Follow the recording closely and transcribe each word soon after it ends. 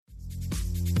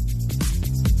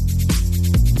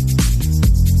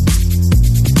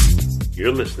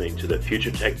You're listening to the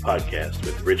Future Tech Podcast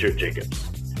with Richard Jacobs.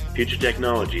 Future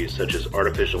technologies such as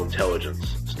artificial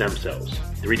intelligence, stem cells,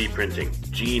 3D printing,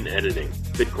 gene editing,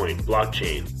 Bitcoin,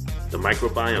 blockchain, the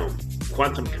microbiome,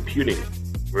 quantum computing,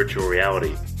 virtual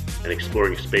reality, and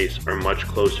exploring space are much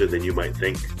closer than you might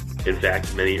think. In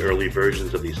fact, many early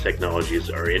versions of these technologies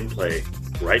are in play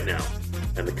right now,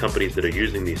 and the companies that are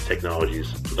using these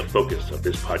technologies are the focus of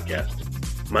this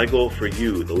podcast. My goal for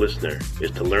you, the listener, is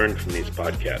to learn from these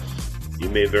podcasts. You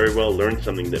may very well learn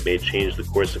something that may change the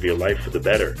course of your life for the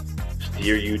better,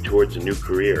 steer you towards a new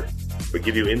career, or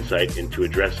give you insight into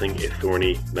addressing a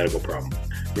thorny medical problem.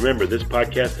 Remember, this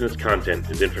podcast and its content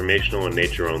is informational in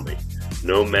nature only.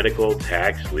 No medical,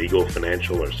 tax, legal,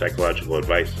 financial, or psychological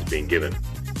advice is being given.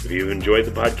 If you enjoyed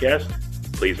the podcast,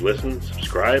 please listen,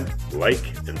 subscribe,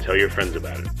 like, and tell your friends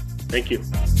about it. Thank you.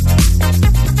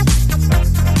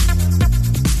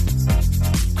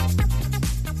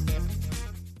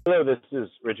 Hello, this is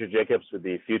Richard Jacobs with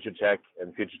the Future Tech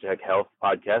and Future Tech Health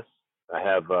podcast. I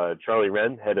have Charlie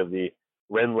Wren, head of the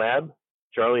Wren Lab.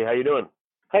 Charlie, how you doing?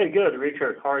 Hey, good,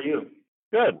 Richard. How are you?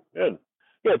 Good.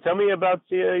 Yeah, tell me about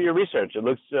your research. It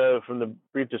looks, from the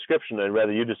brief description, I'd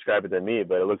rather you describe it than me,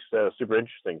 but it looks super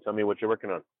interesting. Tell me what you're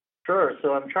working on. Sure.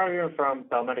 So I'm Charlie Wren from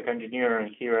biomedical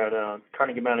engineering here at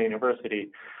Carnegie Mellon University.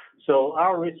 So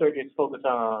our research is focused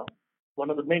on, one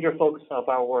of the major focus of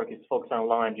our work is focused on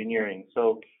lung engineering.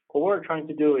 So what we're trying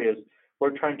to do is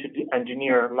we're trying to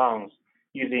engineer lungs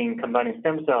using combining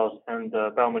stem cells and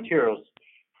biomaterials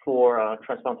for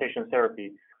transplantation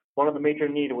therapy. One of the major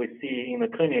needs we see in the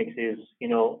clinics is,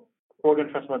 organ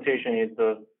transplantation is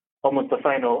almost the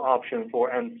final option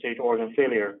for end-stage organ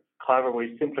failure. However,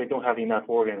 we simply don't have enough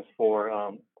organs for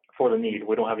the need.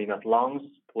 We don't have enough lungs.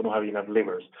 We don't have enough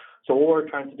livers. So what we're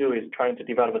trying to do is trying to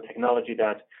develop a technology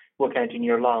that we can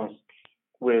engineer lungs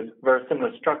with very similar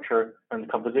structure and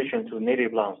composition to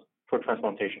native lungs for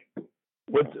transplantation.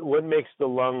 What makes the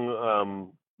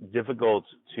lung difficult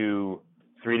to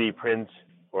 3D print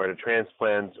or to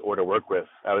transplant or to work with?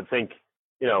 I would think,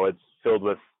 it's filled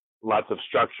with lots of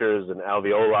structures and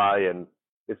alveoli, and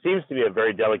it seems to be a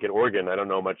very delicate organ. I don't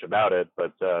know much about it,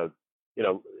 but,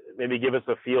 maybe give us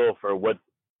a feel for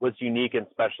what's unique and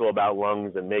special about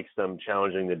lungs and makes them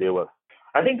challenging to deal with.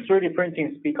 I think 3D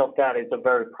printing, speak of that, is a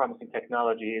very promising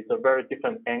technology. It's a very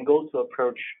different angle to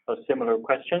approach a similar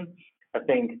question. I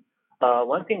think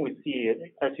one thing we see,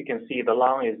 as you can see, the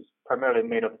lung is primarily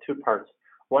made of two parts.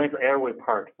 One is the airway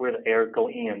part, where the air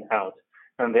goes in and out,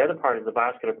 and the other part is the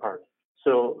vascular part.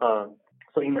 So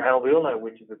in the alveoli,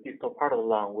 which is the distal part of the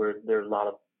lung, where there's a lot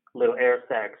of little air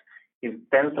sacs, is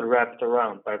densely wrapped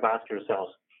around by vascular cells.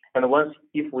 And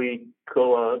if we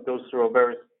go through a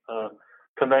very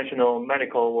conventional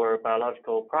medical or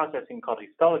biological processing called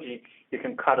histology, you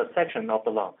can cut a section of the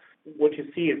lung. What you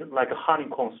see is like a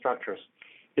honeycomb structures.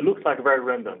 It looks like very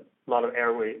random, a lot of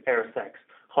air sacs.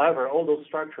 However, all those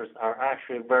structures are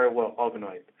actually very well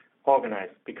organized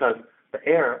because the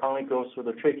air only goes through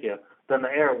the trachea. Then the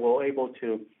air will able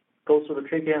to go through the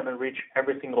trachea and then reach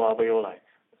every single alveoli.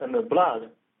 And the blood,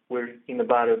 where in the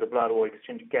body, the blood will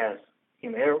exchange gas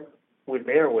with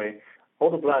the airway.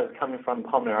 All the blood is coming from the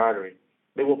pulmonary artery.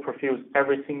 They will perfuse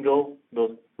every single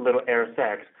those little air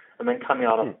sacs and then coming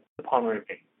out of the pulmonary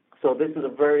vein. So this is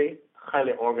a very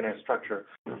highly organized structure,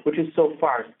 which is so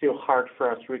far still hard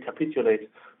for us to recapitulate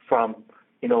from,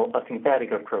 a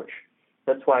synthetic approach.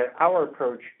 That's why our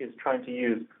approach is trying to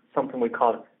use something we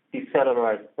call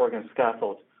decellularized organ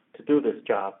scaffold to do this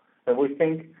job. And we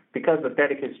think because the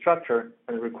dedicated structure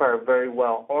and require very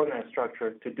well organized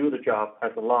structure to do the job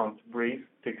as a lung to breathe,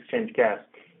 to exchange gas,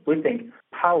 we think,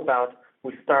 how about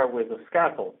we start with a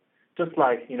scaffold? Just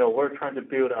like, we're trying to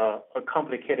build a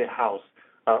complicated house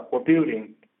or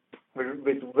building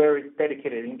with very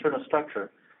dedicated internal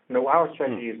structure. Our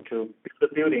strategy is to build the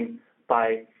building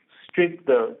by strip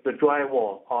the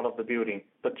drywall out of the building,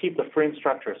 but keep the frame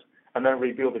structures and then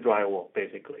rebuild the drywall,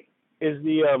 basically. Is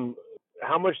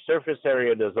how much surface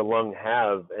area does a lung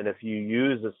have? And if you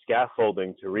use a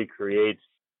scaffolding to recreate,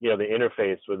 the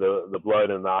interface where the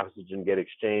blood and the oxygen get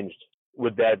exchanged,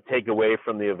 would that take away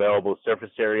from the available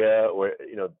surface area? Or,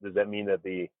 does that mean that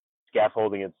the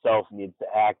scaffolding itself needs to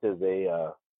act as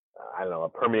a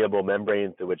permeable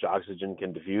membrane through which oxygen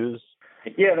can diffuse?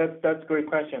 Yeah, that's a great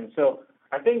question. So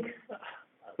I think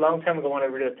a long time ago when I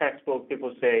read a textbook,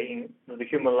 people say in the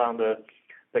human lung,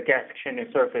 the gas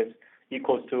exchanging surface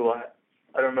equals to, I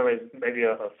don't remember, maybe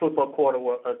a football court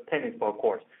or a tennis ball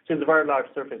court. So it's a very large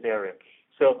surface area.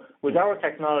 So with our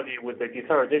technology, with the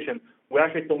decellularization, we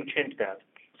actually don't change that.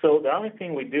 So the only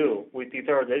thing we do with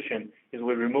decellularization is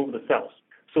we remove the cells.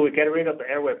 So we get rid of the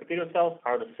airway epithelial cells,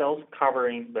 are the cells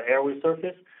covering the airway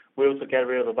surface. We also get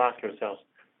rid of the vascular cells.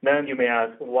 Then you may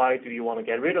ask, why do you want to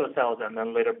get rid of the cells and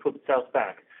then later put the cells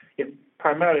back? It's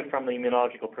primarily from the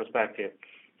immunological perspective.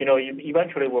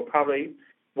 Eventually we'll probably,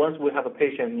 once we have a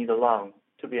patient need a lung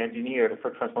to be engineered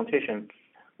for transplantation,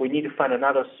 we need to find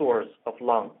another source of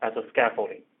lung as a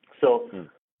scaffolding. So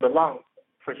the lung,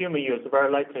 for human use,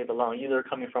 very likely the lung either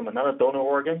coming from another donor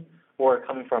organ or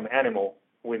coming from animal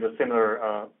with a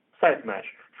similar size match.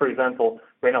 For example,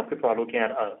 right now people are looking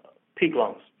at pig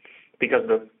lungs because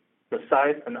the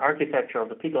size and architecture of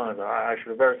the pig lungs are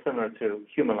actually very similar to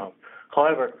human lungs.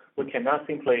 However, we cannot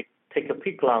simply take a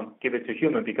pig lung, give it to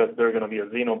human because there's going to be a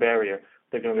xeno barrier.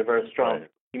 There's going to be very strong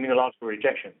immunological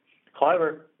rejection.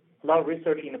 However, a lot of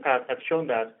research in the past has shown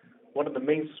that one of the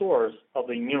main sources of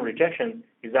the immune rejection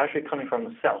is actually coming from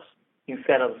the cells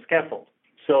instead of the scaffold.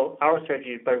 So our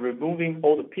strategy, by removing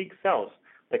all the pig cells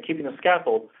that keep in the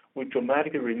scaffold, we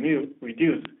dramatically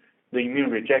reduce the immune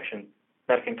rejection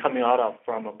that can come out of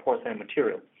from a porcine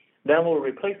material. Then we'll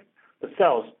replace the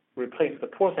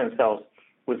porcine cells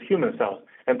with human cells.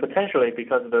 And potentially,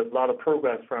 because of a lot of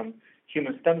progress from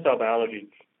human stem cell biology,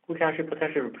 we can actually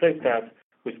potentially replace that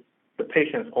with the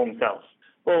patient's own cells.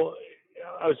 Well,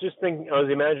 I was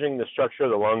imagining the structure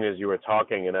of the lung as you were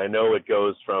talking, and I know it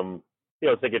goes from,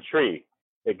 it's like a tree.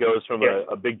 It goes from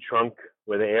a big trunk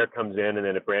where the air comes in, and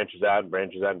then it branches out and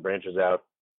branches out and branches out.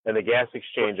 And the gas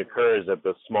exchange occurs at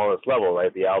the smallest level,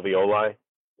 right? The alveoli.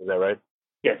 Is that right?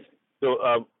 Yes.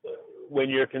 So when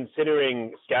you're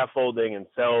considering scaffolding and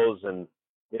cells and,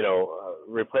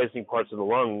 replacing parts of the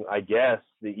lung, I guess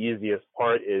the easiest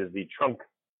part is the trunk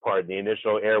part, the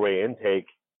initial airway intake.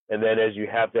 And then as you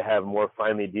have to have more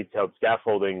finely detailed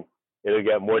scaffolding, it'll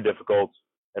get more difficult.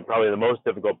 And probably the most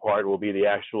difficult part will be the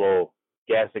actual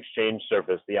gas exchange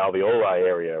surface, the alveoli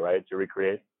area, right, to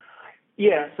recreate?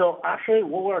 Yeah, so actually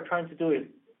what we're trying to do is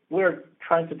we're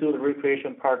trying to do the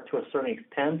recreation part to a certain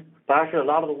extent, but actually a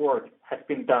lot of the work has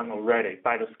been done already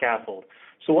by the scaffold.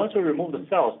 So once we remove the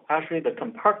cells, actually the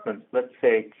compartment, let's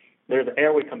say there's an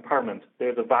airway compartment,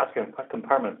 there's a vascular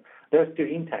compartment, they're still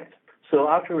intact. So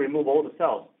after we remove all the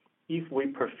cells, if we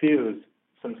perfuse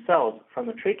some cells from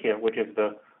the trachea, which is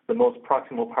the most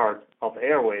proximal part of the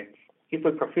airway, if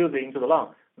we perfuse it into the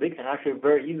lung, they can actually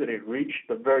very easily reach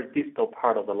the very distal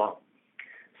part of the lung.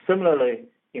 Similarly,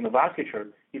 in the vasculature,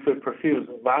 if we perfuse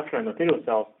vascular endothelial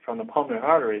cells from the pulmonary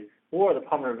artery or the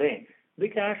pulmonary vein, they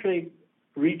can actually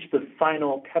reach the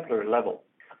final capillary level.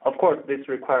 Of course, this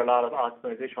requires a lot of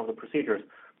optimization of the procedures,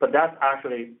 but that's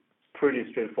actually pretty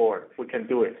straightforward. We can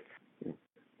do it.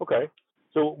 Okay.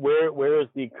 So where is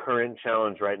the current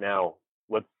challenge right now?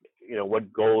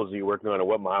 What goals are you working on, or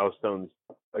what milestones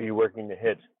are you working to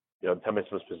hit? Tell me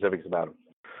some specifics about them.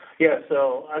 Yeah,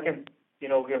 so I can, we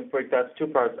can break that into two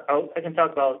parts. I can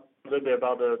talk about a little bit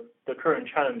about the current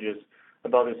challenges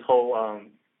about this whole,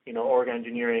 organ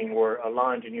engineering or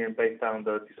lung engineering based on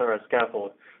the decelerated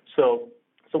scaffold. So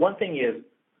one thing is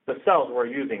the cells we're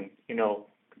using,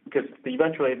 because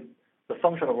eventually the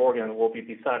function of organ will be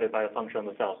decided by the function of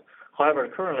the cells. However,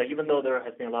 currently, even though there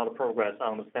has been a lot of progress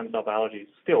on the stem cell biology,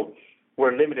 still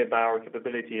we're limited by our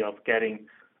capability of getting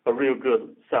a real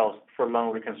good cells for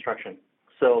lung reconstruction.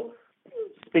 So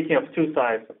speaking of two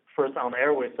sides, first on the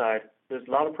airway side, there's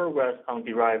a lot of progress on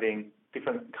deriving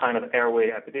different kind of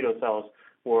airway epithelial cells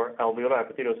or alveolar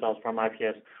epithelial cells from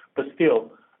iPS, but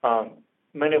still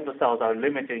many of the cells are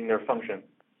limiting their function.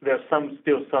 There's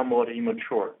still somewhat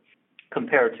immature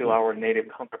compared to our native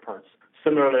counterparts.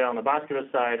 Similarly, on the vascular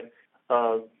side,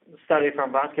 study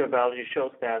from vascular biology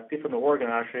shows that different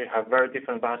organs actually have very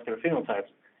different vascular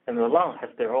phenotypes, and the lung has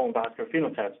their own vascular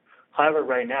phenotypes. However,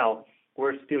 right now,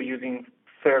 we're still using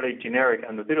fairly generic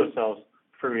endothelial cells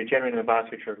for regenerating the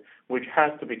vasculature, which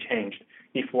has to be changed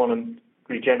if we want to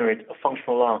regenerate a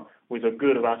functional lung with a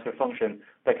good vascular function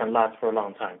that can last for a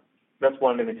long time. That's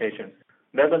one limitation.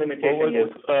 The other limitation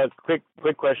is...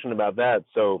 Quick question about that.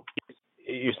 So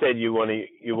you said you want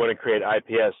to create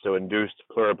IPS, so induced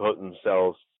pluripotent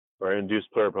cells or induced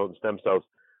pluripotent stem cells.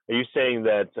 Are you saying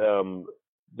that,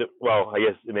 I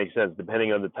guess it makes sense,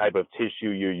 depending on the type of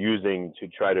tissue you're using to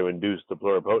try to induce the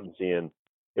pluripotency in,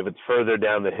 if it's further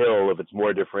down the hill, if it's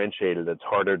more differentiated, it's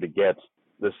harder to get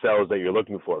the cells that you're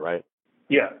looking for, right?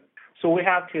 Yeah. So we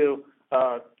have to,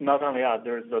 not only us,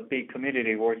 there's a big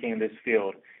community working in this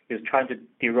field, is trying to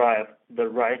derive the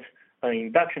right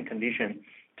induction condition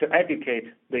to educate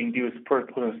the induced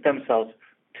pluripotent stem cells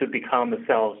to become the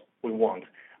cells we want,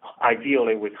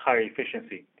 ideally with higher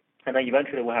efficiency. And then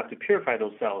eventually we'll have to purify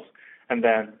those cells. And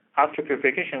then after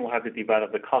purification, we'll have to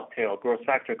develop the cocktail, growth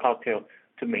factor cocktail,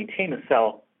 to maintain the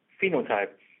cell phenotype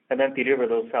and then deliver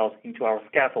those cells into our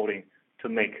scaffolding to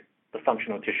make the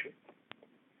functional tissue.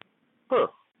 Huh.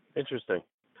 Interesting.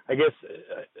 I guess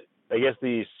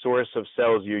the source of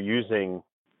cells you're using,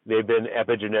 they've been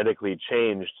epigenetically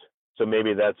changed, so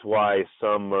maybe that's why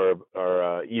some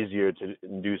are easier to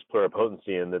induce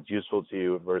pluripotency and that's useful to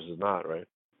you versus not, right?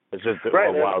 It's just a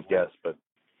wild guess, but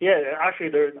yeah, actually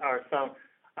there are some.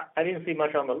 I didn't see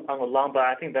much on the lung, but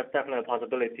I think that's definitely a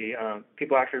possibility.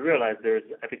 People actually realize there's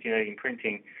epigenetic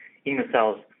imprinting in the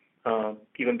cells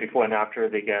even before and after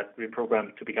they get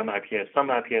reprogrammed to become iPS. Some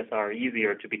iPS are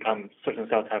easier to become certain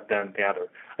cell type than the other.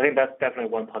 I think that's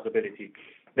definitely one possibility.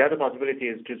 The other possibility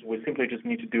is we simply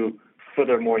need to do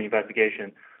more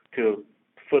investigation to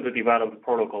further develop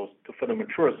protocols to further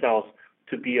mature cells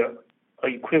to be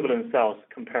equivalent cells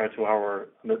compared to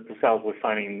the cells we're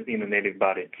finding in the native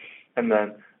body. And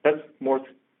then that's more.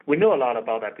 We know a lot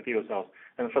about epithelial cells,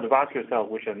 and for the vascular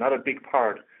cells, which are another big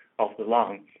part of the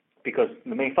lung, because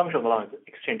the main function of the lung is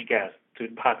exchange gas, to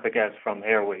pass the gas from the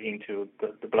airway into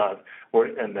the blood,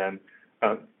 and then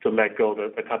to let go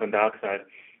the carbon dioxide.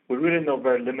 We really know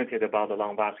very limited about the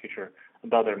lung vasculature,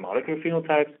 about their molecular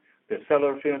phenotypes, their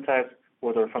cellular phenotypes,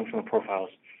 or their functional profiles.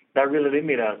 That really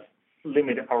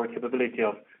limit our capability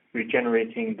of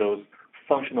regenerating those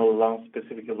functional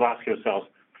lung-specific vascular cells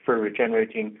for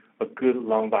regenerating a good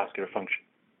lung vascular function.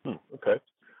 Okay.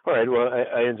 All right. Well,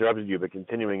 I interrupted you, but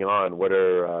continuing on, what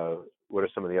are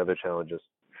some of the other challenges?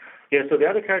 Yeah. So the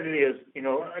other category is,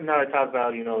 now I talk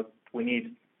about, we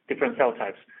need different cell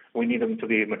types. We need them to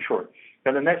be mature.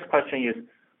 Then the next question is,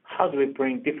 how do we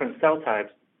bring different cell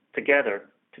types together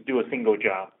to do a single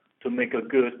job, to make a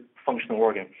good functional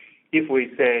organ? If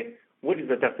we say, what is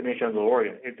the definition of the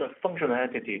organ? It's a functional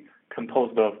entity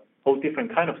composed of all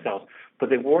different kinds of cells, but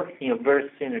they work in a very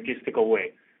synergistical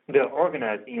way. They're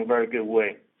organized in a very good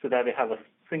way so that they have a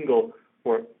single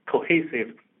or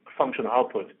cohesive functional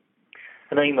output.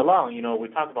 And then in the lung, we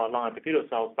talk about lung epithelial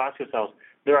cells, vascular cells.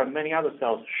 There are many other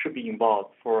cells should be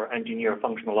involved for engineer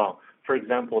functional lung. For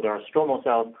example, there are stromal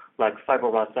cells like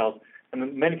fibroblast cells,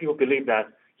 and many people believe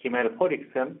that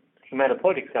hematopoietic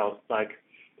cells like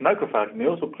macrophages may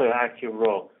also play an active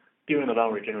role during the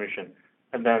lung regeneration.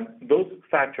 And then those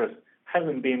factors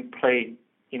haven't been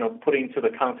put into the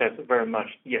context very much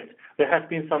yet. There has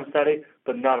been some study,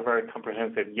 but not very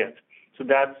comprehensive yet. So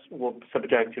that's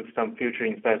subject to some future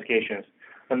investigations.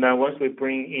 And then once we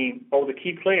bring in all the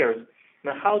key players,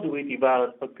 now how do we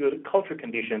develop a good culture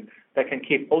condition that can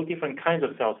keep all different kinds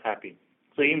of cells happy?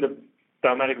 So in the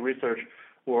biomedical research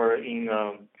or in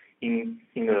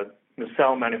the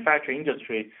cell manufacturing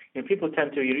industry, people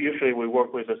tend to usually we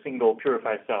work with a single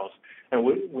purified cells, and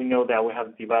we know that we have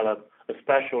to develop a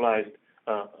specialized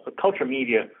culture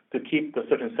media to keep the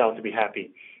certain cells to be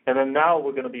happy. And then now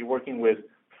we're going to be working with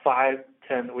 5,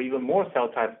 10, or even more cell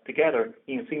types together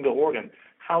in a single organ.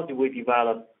 How do we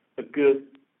develop a good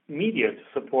media to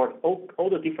support all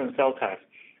the different cell types?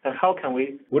 And how can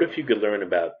we... What if you could learn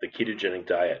about the ketogenic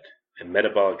diet and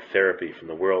metabolic therapy from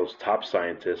the world's top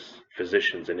scientists,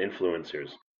 physicians, and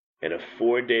influencers in a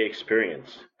 4-day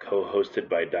experience co-hosted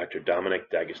by Dr. Dominic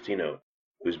D'Agostino,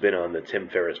 who's been on the Tim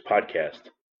Ferriss podcast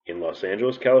in Los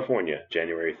Angeles, California,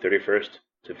 January 31st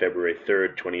to February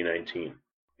 3rd, 2019.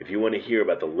 If you want to hear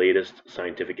about the latest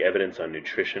scientific evidence on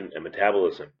nutrition and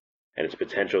metabolism and its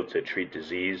potential to treat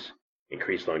disease,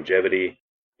 increase longevity,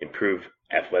 improve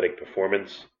athletic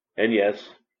performance, and yes,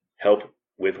 help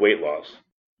with weight loss,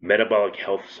 Metabolic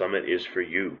Health Summit is for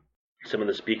you. Some of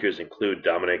the speakers include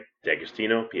Dominic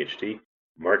D'Agostino, PhD,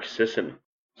 Mark Sisson,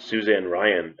 Suzanne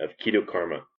Ryan of Keto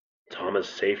Karma, Thomas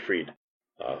Seyfried,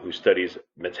 who studies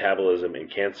metabolism and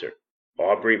cancer,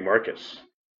 Aubrey Marcus,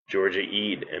 Georgia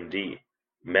Eid, MD,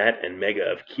 Matt and Mega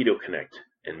of Keto Connect,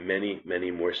 and many, many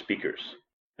more speakers.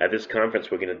 At this conference,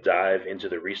 we're going to dive into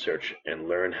the research and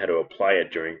learn how to apply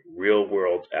it during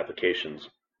real-world applications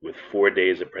with 4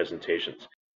 days of presentations.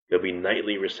 There'll be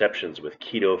nightly receptions with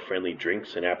keto-friendly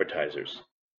drinks and appetizers.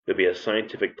 There'll be a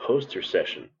scientific poster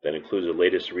session that includes the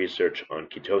latest research on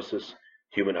ketosis,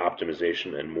 human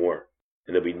optimization, and more.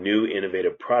 And there'll be new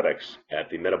innovative products at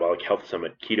the Metabolic Health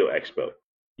Summit Keto Expo.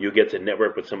 You'll get to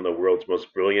network with some of the world's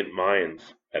most brilliant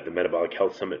minds at the Metabolic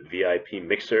Health Summit VIP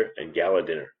Mixer and Gala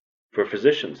Dinner. For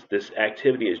physicians, this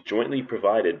activity is jointly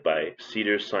provided by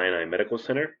Cedars-Sinai Medical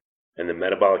Center and the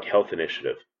Metabolic Health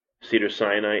Initiative.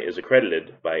 Cedars-Sinai is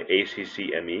accredited by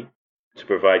ACCME to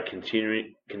provide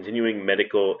continuing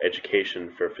medical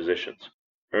education for physicians.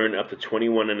 Earn up to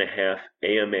 21.5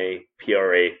 AMA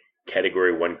PRA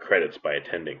Category 1 credits by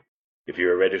attending. If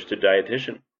you're a registered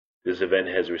dietitian, this event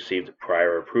has received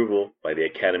prior approval by the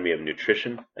Academy of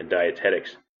Nutrition and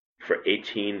Dietetics for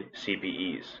 18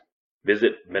 CPEs.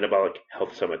 Visit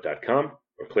metabolichealthsummit.com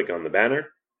or click on the banner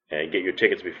and get your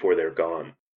tickets before they're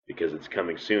gone, because it's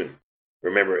coming soon.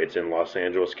 Remember, it's in Los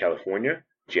Angeles, California,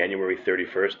 January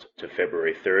 31st to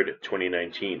February 3rd,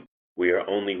 2019. We are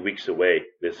only weeks away.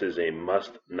 This is a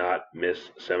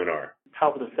must-not-miss seminar.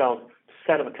 Help the cells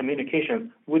set up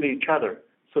communication with each other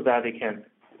so that they can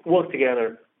work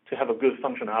together to have a good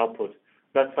functional output.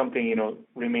 That's something,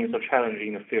 remains a challenge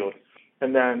in the field.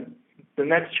 And then the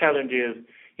next challenge is,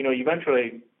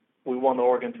 eventually we want the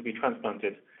organ to be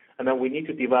transplanted. And then we need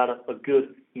to develop a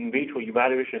good in vitro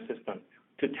evaluation system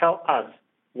to tell us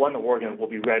when the organ will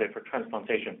be ready for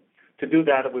transplantation. To do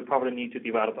that, we probably need to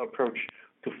develop an approach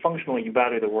to functionally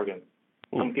evaluate the organ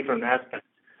from different aspects,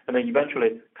 and then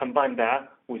eventually combine that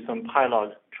with some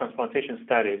pilot transplantation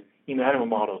studies in the animal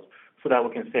models so that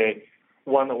we can say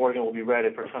when the organ will be ready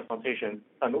for transplantation,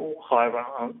 and however,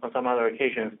 on some other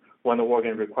occasions, when the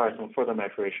organ requires some further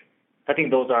maturation. I think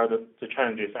those are the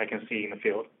challenges I can see in the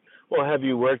field. Well, have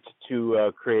you worked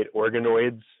to create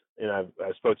organoids? And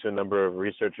I spoke to a number of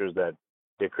researchers that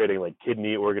they're creating like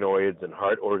kidney organoids and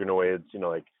heart organoids.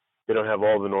 Like they don't have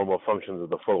all the normal functions of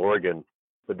the full organ,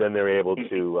 but then they're able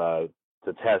to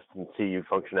test and see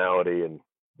functionality and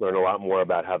learn a lot more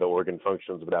about how the organ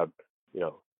functions without,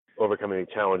 overcoming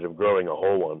the challenge of growing a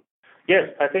whole one. Yes,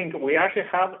 I think we actually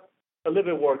have a little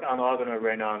bit of work on organoid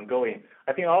right now ongoing.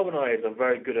 I think organoid is a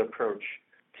very good approach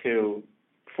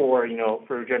for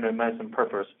regenerative medicine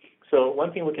purpose. So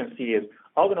one thing we can see is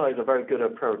organoid is a very good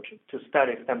approach to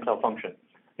study stem cell function.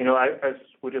 As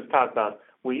we just talked about,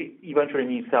 we eventually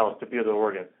need cells to build the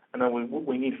organ, and then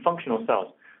we need functional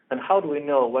cells. And how do we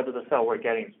know whether the cell we're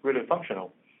getting is really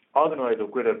functional? Organoid is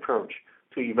a good approach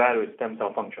to evaluate stem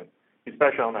cell function,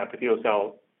 especially on the epithelial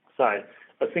cell side.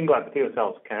 A single epithelial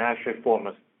cells can actually form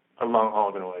a long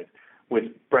organoid with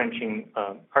branching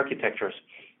architectures.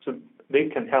 So they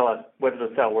can tell us whether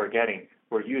the cell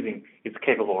we're using is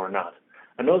capable or not.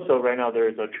 And also right now there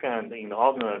is a trend in the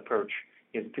organoid approach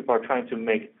is people are trying to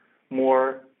make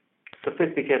more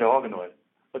sophisticated organoids.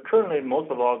 But currently most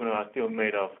of the organoids are still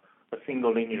made of a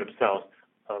single lineage of cells,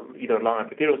 either lung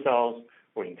epithelial cells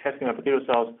or intestinal epithelial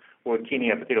cells or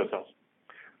kidney epithelial cells.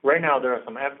 Right now there are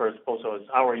some efforts also as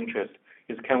our interest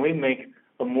is can we make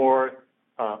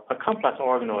a complex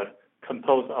organoid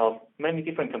composed of many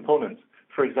different components.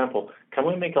 For example, can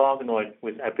we make an organoid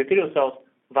with epithelial cells,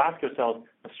 vascular cells,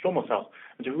 and stromal cells,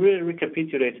 and to really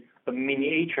recapitulate a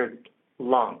miniature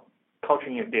lung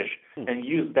cultured in a dish, and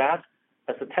use that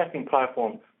as a testing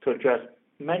platform to address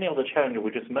many of the challenges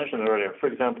we just mentioned earlier. For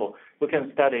example, we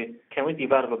can study, can we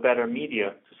develop a better media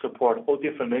to support all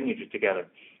different lineages together?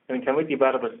 And can we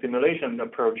develop a simulation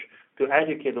approach to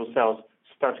educate those cells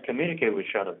start to communicate with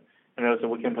each other? And also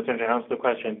we can potentially answer the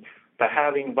question, by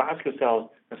having vascular cells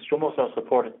and stromal cell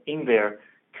support in there,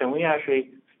 can we actually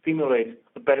stimulate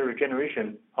a better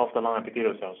regeneration of the lung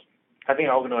epithelial cells? I think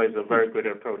organoid is a very good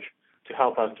approach to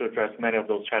help us to address many of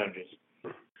those challenges.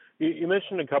 You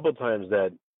mentioned a couple of times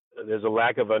that there's a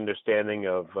lack of understanding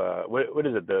of what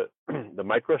is it, the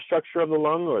microstructure of the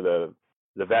lung, or the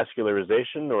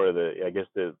vascularization, or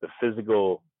the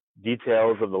physical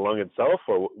details of the lung itself,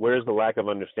 or where's the lack of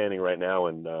understanding right now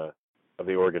of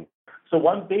the organ? So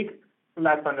one big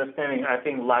lack of understanding, I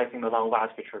think, lies in the lung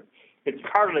vasculature. It's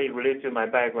partly related to my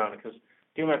background because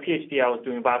during my PhD, I was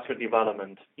doing vascular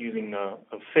development using a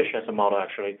fish as a model,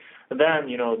 actually. And then,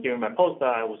 during my postdoc,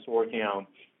 I was working on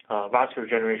vascular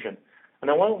regeneration. And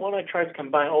then when I tried to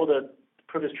combine all the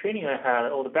previous training I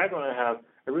had, all the background I have,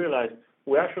 I realized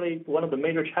one of the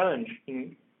major challenges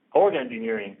in organ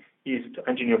engineering is to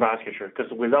engineer vasculature,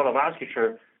 because without a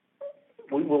vasculature,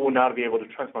 we will not be able to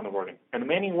transplant the organ. And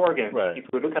many organs, if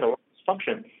we look at the organ's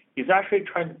function, is actually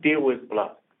trying to deal with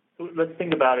blood. So let's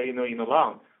think about it, in the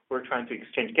lung, we're trying to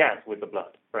exchange gas with the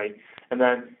blood, right? And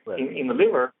then in the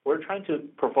liver, we're trying to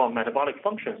perform metabolic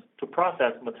functions to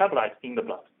process metabolites in the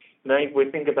blood. And then if we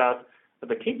think about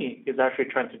the kidney, is actually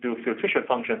trying to do filtration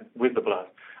function with the blood.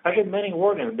 Actually, many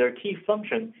organs, their key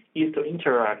function is to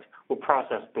interact with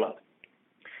processed blood.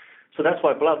 So that's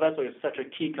why blood vessel is such a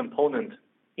key component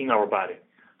in our body.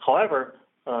 However,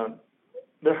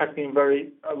 there has been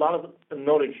a lot of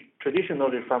knowledge, traditional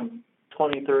knowledge from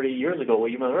 20, 30 years ago or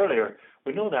even earlier.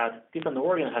 We know that different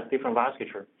organs have different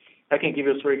vasculature. I can give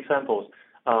you 3 examples.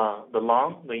 The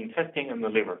lung, the intestine, and the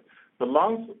liver. The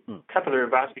lung's capillary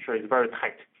vasculature is very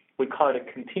tight. We call it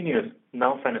a continuous,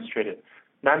 non-fenestrated.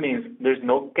 That means there's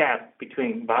no gap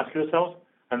between vascular cells,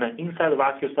 and then inside the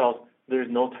vascular cells, there's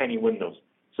no tiny windows.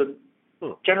 So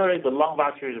generally, the lung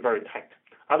vasculature is very tight.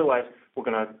 Otherwise, we're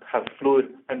going to have fluid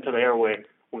enter the airway.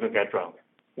 We're going to get drowned.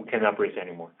 We cannot breathe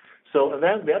anymore. So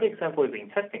then the other example is the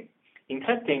intestine.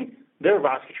 Intestine, Their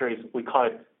vasculature is, we call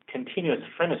it continuous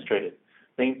fenestrated.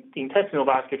 The intestinal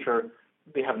vasculature,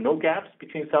 they have no gaps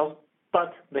between cells,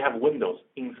 but they have windows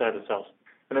inside the cells.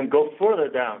 And then go further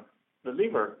down, the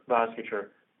liver vasculature,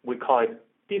 we call it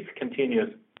discontinuous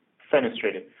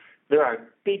fenestrated. There are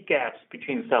big gaps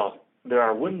between cells. There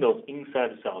are windows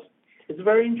inside the cells. It's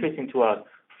very interesting to us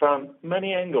from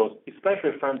many angles,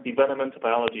 especially from developmental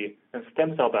biology and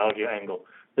stem cell biology angle.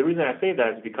 The reason I say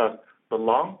that is because the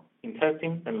lung,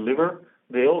 intestine, and liver,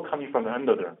 they all coming from the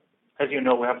endoderm. As you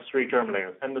know, we have 3 germ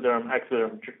layers: endoderm,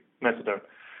 ectoderm, mesoderm.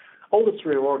 All the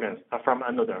 3 organs are from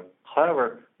endoderm.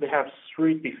 However, they have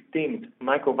 3 distinct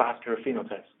microvascular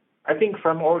phenotypes. I think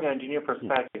from organ engineer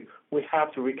perspective, we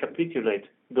have to recapitulate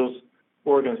those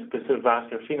organ-specific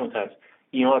vascular phenotypes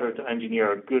in order to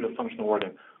engineer a good functional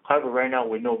organ. However, right now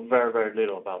we know very, very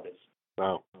little about this.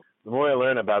 Wow. The more I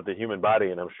learn about the human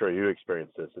body, and I'm sure you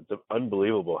experience this, it's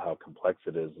unbelievable how complex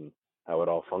it is and how it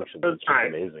all functions. It's just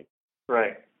amazing.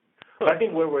 Right. But I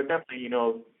think we're definitely,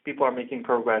 people are making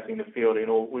progress in the field.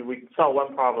 We saw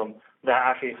one problem that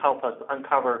actually helped us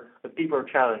uncover a deeper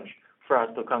challenge for us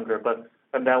to conquer,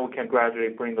 and then we can gradually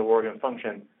bring the organ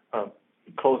function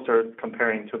closer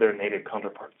comparing to their native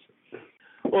counterparts.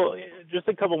 Well, just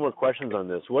a couple more questions on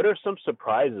this. What are some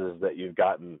surprises that you've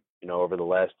gotten, over the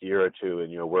last year or two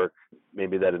in your work,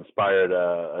 maybe that inspired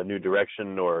a new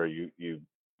direction, or you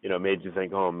made you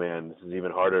think, oh man, this is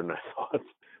even harder than I thought?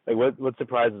 Like what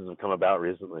surprises have come about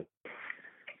recently?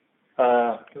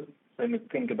 Let me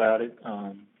think about it.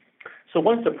 So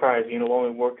one surprise, when we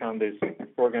work on this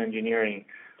organ engineering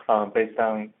based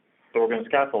on the organ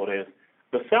scaffold is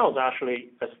the cells actually,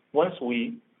 once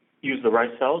we use the right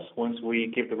cells, once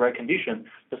we give the right condition,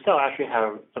 the cell actually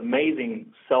have amazing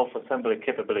self-assembly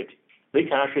capability. They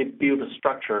can actually build the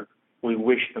structure we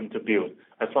wish them to build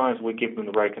as long as we give them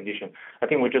the right condition. I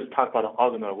think we just talked about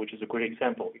organelle, which is a great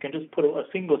example. You can just put a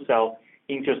single cell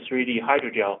into a 3D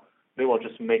hydrogel. They will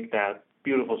just make that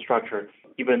beautiful structure,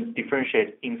 even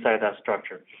differentiate inside that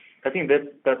structure. I think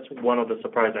that's one of the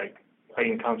surprises I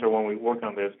encounter when we work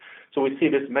on this. So we see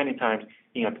this many times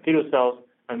in epithelial cells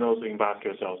and also in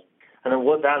vascular cells. And then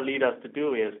what that leads us to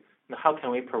do is how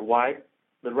can we provide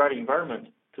the right environment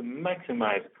to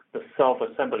maximize the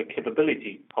self-assembly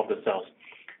capability of the cells.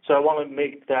 So I want to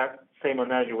make that same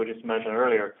analogy we just mentioned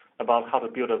earlier about how to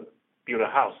build a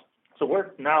house. So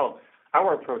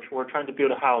our approach, we're trying to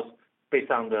build a house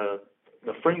based on the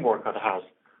framework of the house.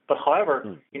 But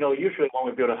however, usually when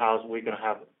we build a house, we're going to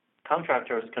have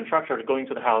constructors go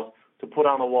into the house to put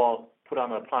on the wall, put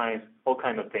on the appliance, all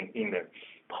kind of things in there.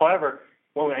 However,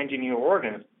 when we engineer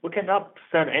organs, we cannot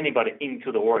send anybody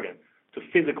into the organ to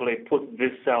physically put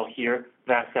this cell here,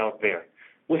 that cell there.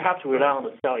 We have to rely on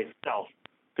the cell itself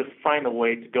to find a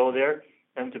way to go there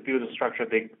and to build the structure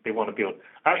they want to build.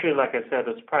 Actually, like I said,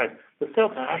 the surprise, the cell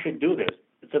can actually do this.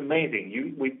 It's amazing.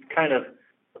 We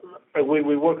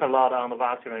work a lot on the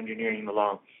vascular engineering in the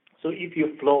lung. So if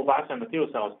you flow vascular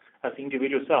endothelial cells as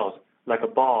individual cells, like a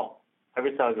ball,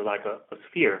 every cell is like a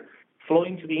sphere, flow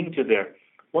into there.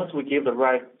 Once we give the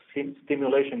right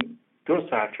stimulation growth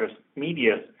factors,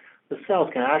 medias, the cells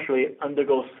can actually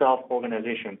undergo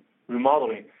self-organization,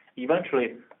 remodeling.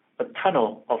 Eventually, a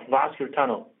vascular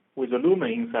tunnel with a lumen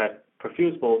inside,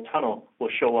 perfusable tunnel will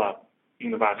show up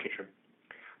in the vasculature.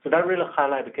 So that really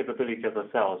highlights the capability of the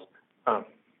cells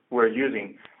we're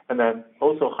using, and then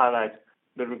also highlights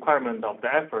the requirement of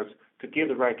the efforts to give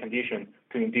the right condition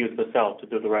to induce the cell to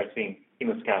do the right thing in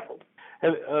the scaffold.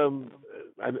 And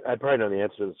I probably know the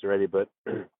answer to this already, but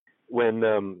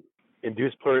when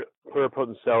induced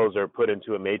pluripotent cells are put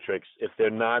into a matrix, if they're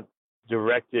not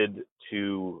directed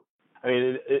to,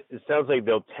 it sounds like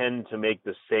they'll tend to make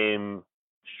the same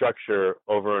structure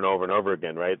over and over and over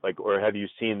again, right? Or have you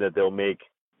seen that they'll make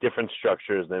different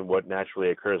structures than what naturally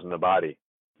occurs in the body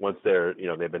once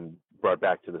they've been brought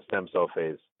back to the stem cell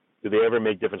phase? Do they ever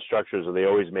make different structures, or they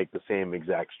always make the same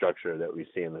exact structure that we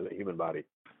see in the human body?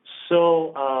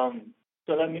 So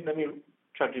let me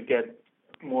try to get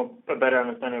a better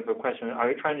understanding of your question.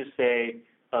 Are you trying to say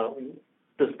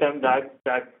the stem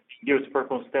that induced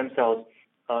pluripotent stem cells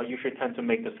usually tend to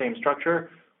make the same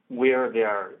structure where they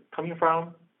are coming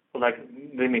from? Like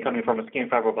they may be coming from a skin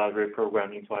fibroblast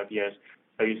reprogrammed into iPS.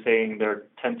 Are you saying they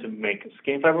tend to make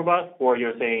skin fibroblasts, or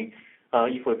you're saying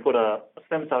if we put a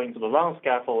stem cell into the lung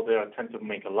scaffold, they tend to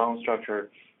make a lung structure?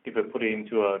 If we put it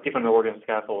into a different organ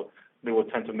scaffold, they will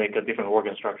tend to make a different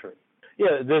organ structure?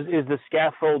 Yeah, is the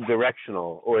scaffold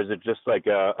directional, or is it just like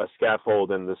a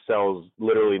scaffold and the cells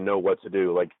literally know what to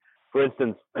do? Like, for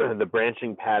instance, the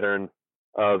branching pattern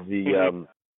of the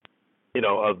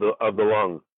of the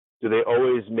lung. Do they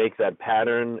always make that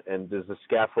pattern, and does the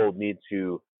scaffold need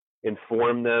to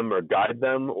inform them or guide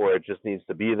them, or it just needs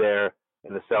to be there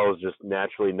and the cells just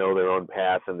naturally know their own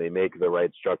path and they make the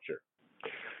right structure?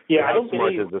 Yeah, How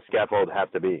smart does the scaffold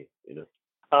have to be?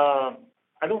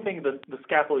 I don't think the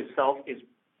scaffold itself is.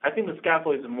 I think the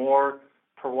scaffold is more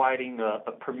providing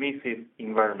a permissive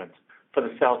environment for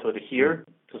the cell to adhere,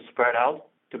 to spread out,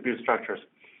 to build structures.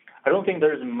 I don't think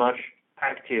there is much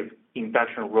active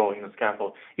induction role in the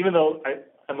scaffold, even though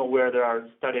I'm aware there are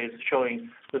studies showing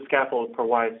the scaffold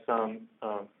provides some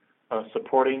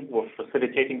supporting or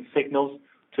facilitating signals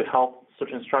to help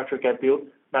certain structure get built.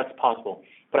 That's possible.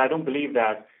 But I don't believe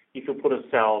that if you put a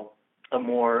cell, a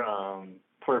more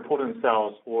pluripotent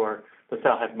cells, or the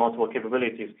cell has multiple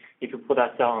capabilities, if you put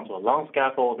that cell onto a lung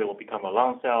scaffold, it will become a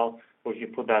lung cell. Or if you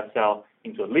put that cell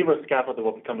into a liver scaffold, it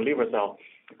will become a liver cell.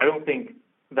 I don't think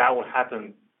that will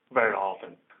happen very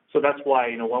often. So that's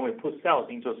why, when we put cells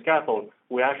into a scaffold,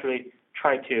 we actually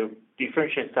try to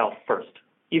differentiate cells first.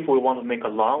 If we want to make a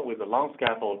lung with a lung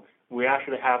scaffold, we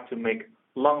actually have to make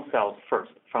lung cells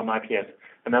first from iPS,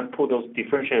 and then put those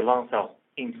differentiated lung cells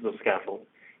into the scaffold,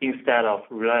 instead of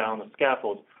relying on the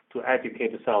scaffold to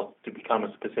educate the cells to become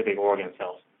a specific organ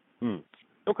cells.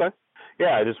 Okay.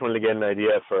 Yeah, I just wanted to get an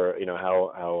idea for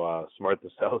how smart the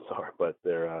cells are, but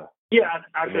they're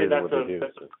actually that's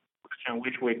a question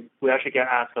which we actually get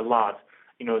asked a lot.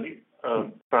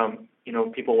 From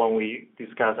people when we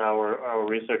discuss our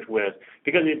research with,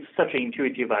 because it's such an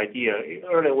intuitive idea.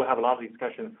 Earlier we have a lot of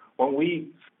discussion when we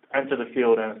enter the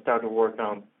field and start to work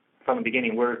on from the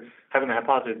beginning. We're having a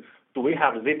hypothesis: do we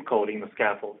have a zip code in the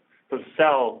scaffold? Does the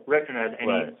cell recognize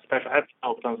any special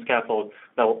epitopes on the scaffold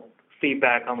that will feed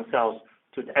back on the cells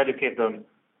to educate them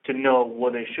to know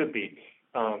what they should be?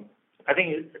 I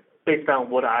think based on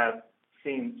what I have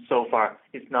seen so far,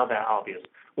 it's not that obvious.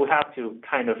 We have to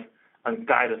kind of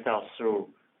guide the cells through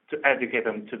to educate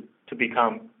them to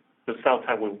become the cell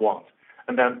type we want,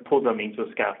 and then put them into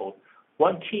a scaffold.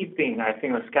 One key thing I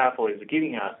think the scaffold is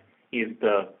giving us is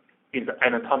the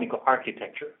anatomical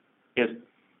architecture.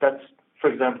 That's,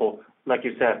 for example, like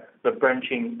you said, the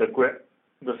branching,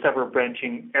 the several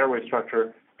branching airway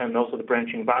structure, and also the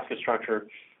branching vascular structure,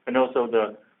 and also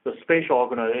the spatial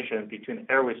organization between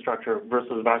airway structure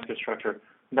versus vascular structure.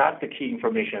 That's the key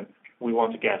information we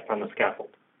want to get from the scaffold.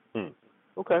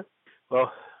 Okay.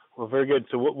 Well, very good.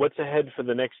 So what's ahead for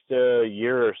the next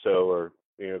year or so, or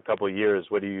a couple of years?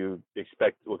 What do you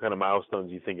expect? What kind of milestones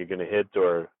do you think you're going to hit,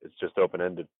 or it's just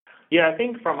open-ended? Yeah, I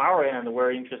think from our end,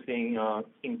 we're interested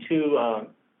in two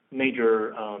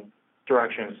major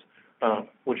directions,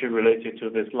 which are related to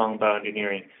this lung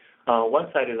bioengineering. One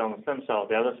side is on the stem cell,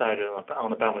 the other side is on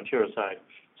the biomaterial side.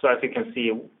 So as you can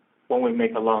see, when we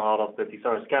make a lung out of the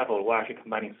decelerated scaffold, we're actually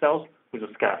combining cells with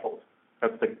a scaffold.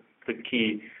 That's the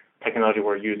key technology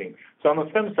we're using. So on the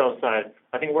stem cell side,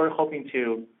 I think we're hoping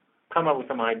to come up with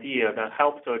some idea that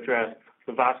helps to address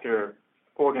the vascular,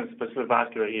 organ-specific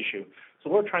vascular issue. So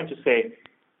we're trying to say,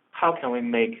 how can we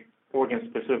make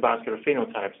organ-specific vascular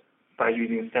phenotypes by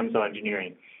using stem cell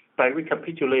engineering? By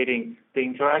recapitulating the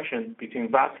interaction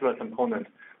between vascular component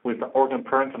with the organ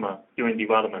parenchyma during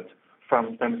development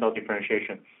from stem cell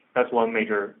differentiation. That's one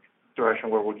major direction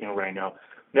we're working on right now.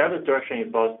 The other direction is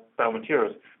about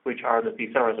biomaterials, which are the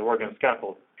decelerated organ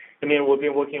scaffold. I mean, we've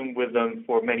been working with them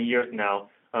for many years now.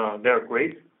 They're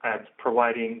great at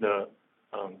providing the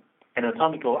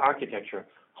anatomical architecture.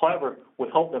 However, we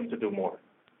hope them to do more.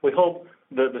 We hope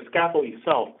the scaffold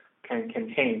itself can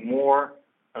contain more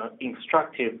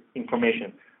instructive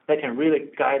information that can really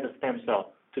guide the stem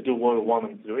cell to do what we want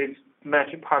them to do. It's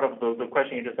actually part of the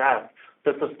question you just asked.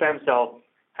 Does the stem cell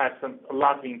have a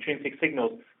lot of intrinsic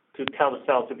signals to tell the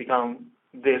cell to become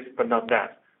this but not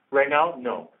that? Right now,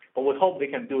 no. But we hope they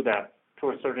can do that to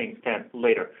a certain extent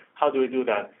later. How do we do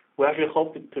that? We actually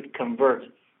hope to convert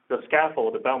the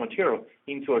scaffold, the biomaterial,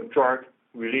 into a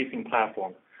drug-releasing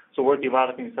platform. So we're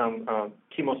developing some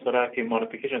chemoselective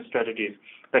modification strategies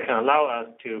that can allow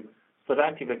us to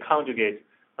selectively conjugate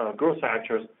growth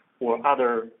factors or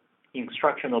other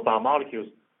instructional biomolecules,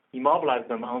 immobilize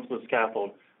them onto the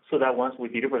scaffold, so that once we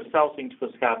deliver cells into the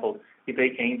scaffold, they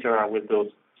can interact with those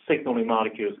signaling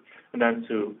molecules, and then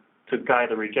to guide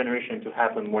the regeneration to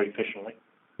happen more efficiently.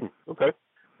 Okay.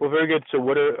 Well, very good. So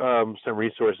what are some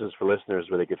resources for listeners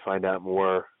where they could find out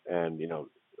more and,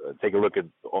 take a look at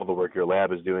all the work your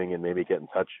lab is doing and maybe get in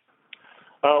touch?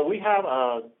 We have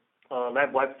a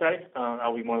lab website.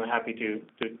 I'll be more than happy to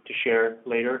share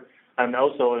later. And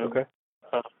also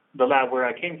the lab where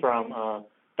I came from,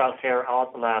 Dr. Harry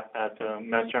Ott's lab at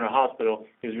Mass General Hospital,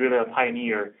 is really a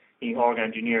pioneer in organ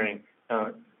engineering.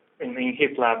 In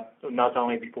his lab, not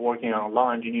only people working on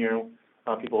lung engineering,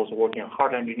 people also working on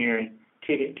heart engineering,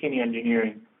 kidney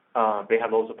engineering, They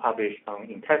have also published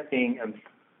in testing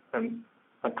and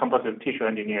composite tissue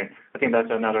engineering. I think that's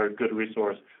another good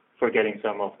resource for getting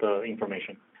some of the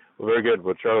information. Well, very good.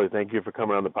 Well, Charlie, thank you for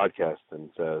coming on the podcast, and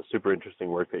it's super interesting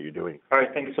work that you're doing. All right.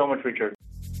 Thank you so much, Richard.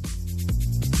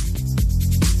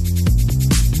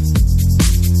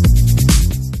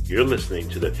 You're listening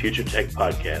to the Future Tech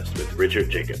Podcast with Richard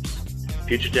Jacobs.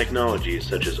 Future technologies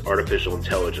such as artificial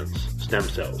intelligence, stem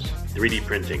cells, 3D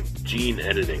printing, gene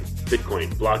editing,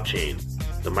 Bitcoin, blockchain,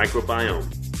 the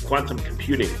microbiome, quantum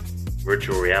computing,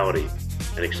 virtual reality,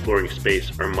 and exploring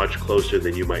space are much closer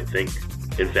than you might think.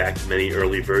 In fact, many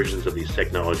early versions of these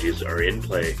technologies are in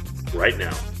play right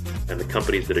now, and the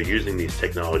companies that are using these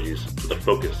technologies are the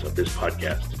focus of this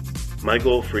podcast. My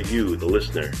goal for you, the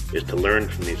listener, is to learn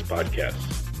from these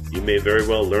podcasts. You may very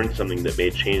well learn something that may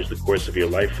change the course of your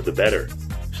life for the better,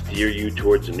 steer you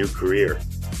towards a new career,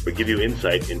 or give you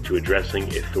insight into addressing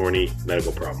a thorny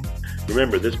medical problem.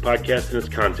 Remember, this podcast and its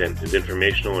content is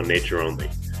informational in nature only.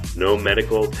 No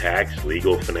medical, tax,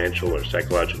 legal, financial, or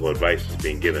psychological advice is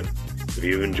being given. If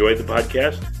you've enjoyed the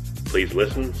podcast, please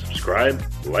listen, subscribe,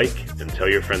 like, and tell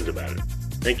your friends about it.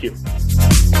 Thank you.